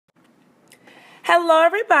Hello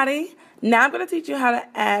everybody! Now I'm going to teach you how to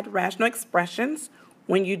add rational expressions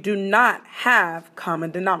when you do not have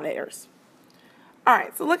common denominators.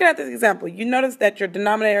 Alright, so looking at this example, you notice that your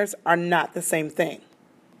denominators are not the same thing.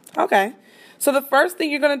 Okay, so the first thing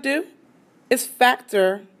you're going to do is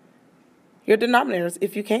factor your denominators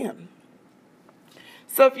if you can.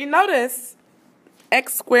 So if you notice,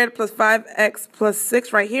 x squared plus 5x plus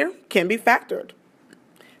 6 right here can be factored.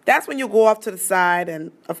 That's when you go off to the side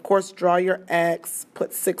and, of course, draw your x,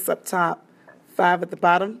 put 6 up top, 5 at the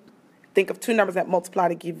bottom. Think of two numbers that multiply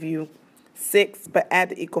to give you 6, but add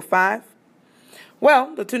to equal 5.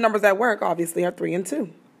 Well, the two numbers that work, obviously, are 3 and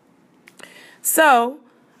 2. So,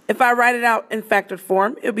 if I write it out in factored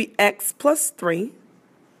form, it'll be x plus 3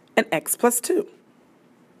 and x plus 2.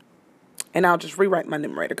 And I'll just rewrite my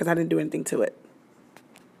numerator because I didn't do anything to it.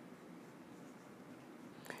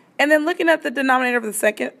 And then looking at the denominator of the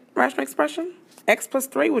second rational expression, x plus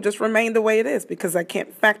 3 will just remain the way it is because I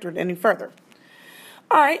can't factor it any further.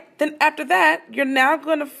 All right, then after that, you're now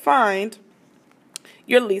going to find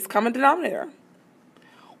your least common denominator.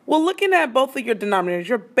 Well, looking at both of your denominators,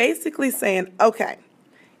 you're basically saying, okay,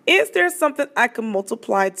 is there something I can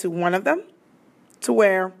multiply to one of them to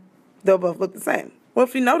where they'll both look the same? Well,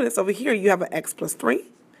 if you notice over here, you have an x plus 3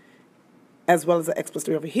 as well as an x plus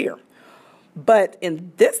 3 over here. But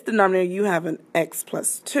in this denominator, you have an x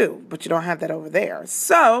plus 2, but you don't have that over there.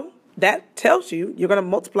 So that tells you you're going to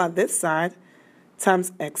multiply this side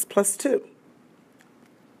times x plus 2.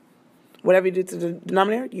 Whatever you do to the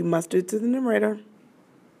denominator, you must do to the numerator.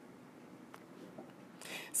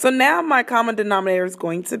 So now my common denominator is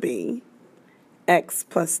going to be x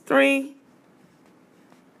plus 3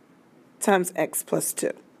 times x plus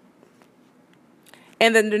 2.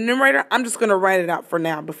 And then the numerator, I'm just going to write it out for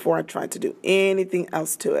now before I try to do anything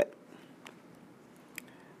else to it.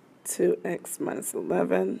 2x minus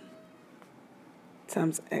 11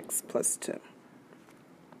 times x plus 2.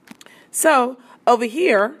 So over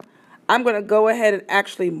here, I'm going to go ahead and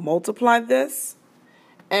actually multiply this.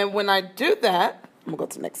 And when I do that, I'm going to go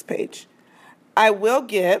to the next page. I will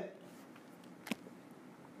get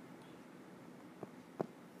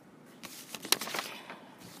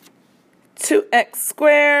 2x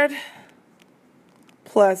squared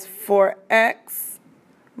plus 4x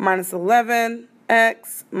minus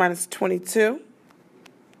 11x minus 22.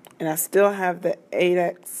 And I still have the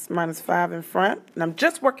 8x minus 5 in front. And I'm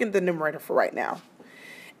just working the numerator for right now.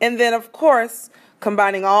 And then, of course,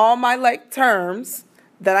 combining all my like terms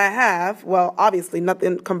that I have, well, obviously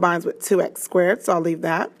nothing combines with 2x squared, so I'll leave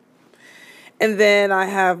that. And then I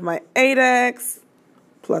have my 8x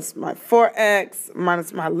plus my 4x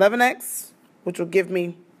minus my 11x, which will give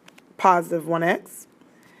me positive 1x.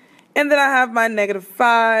 And then I have my negative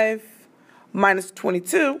 5 minus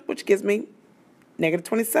 22, which gives me negative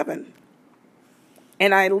 27.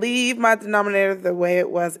 And I leave my denominator the way it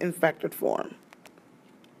was in factored form.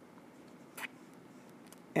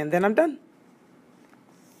 And then I'm done.